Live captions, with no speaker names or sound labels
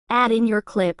Add in your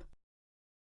clip.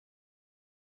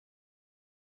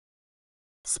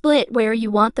 Split where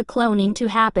you want the cloning to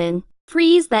happen.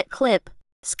 Freeze that clip.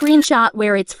 Screenshot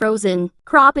where it's frozen.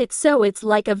 Crop it so it's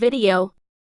like a video.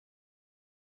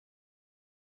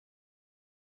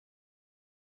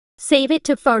 Save it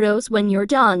to photos when you're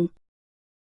done.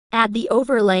 Add the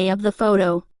overlay of the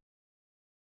photo.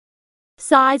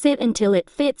 Size it until it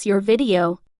fits your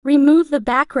video. Remove the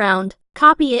background.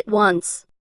 Copy it once.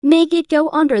 Make it go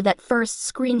under that first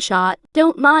screenshot.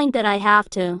 Don't mind that I have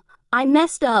to. I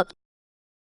messed up.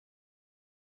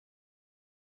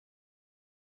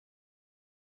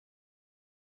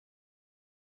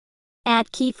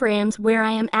 Add keyframes where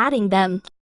I am adding them.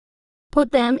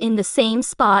 Put them in the same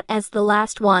spot as the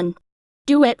last one.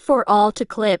 Do it for all two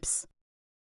clips.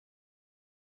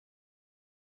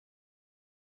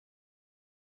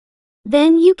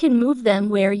 Then you can move them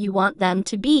where you want them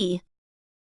to be.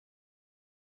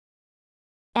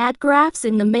 Add graphs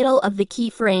in the middle of the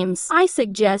keyframes. I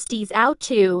suggest ease out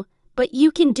too, but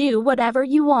you can do whatever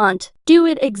you want. Do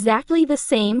it exactly the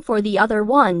same for the other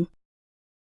one.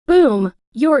 Boom,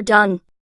 you're done.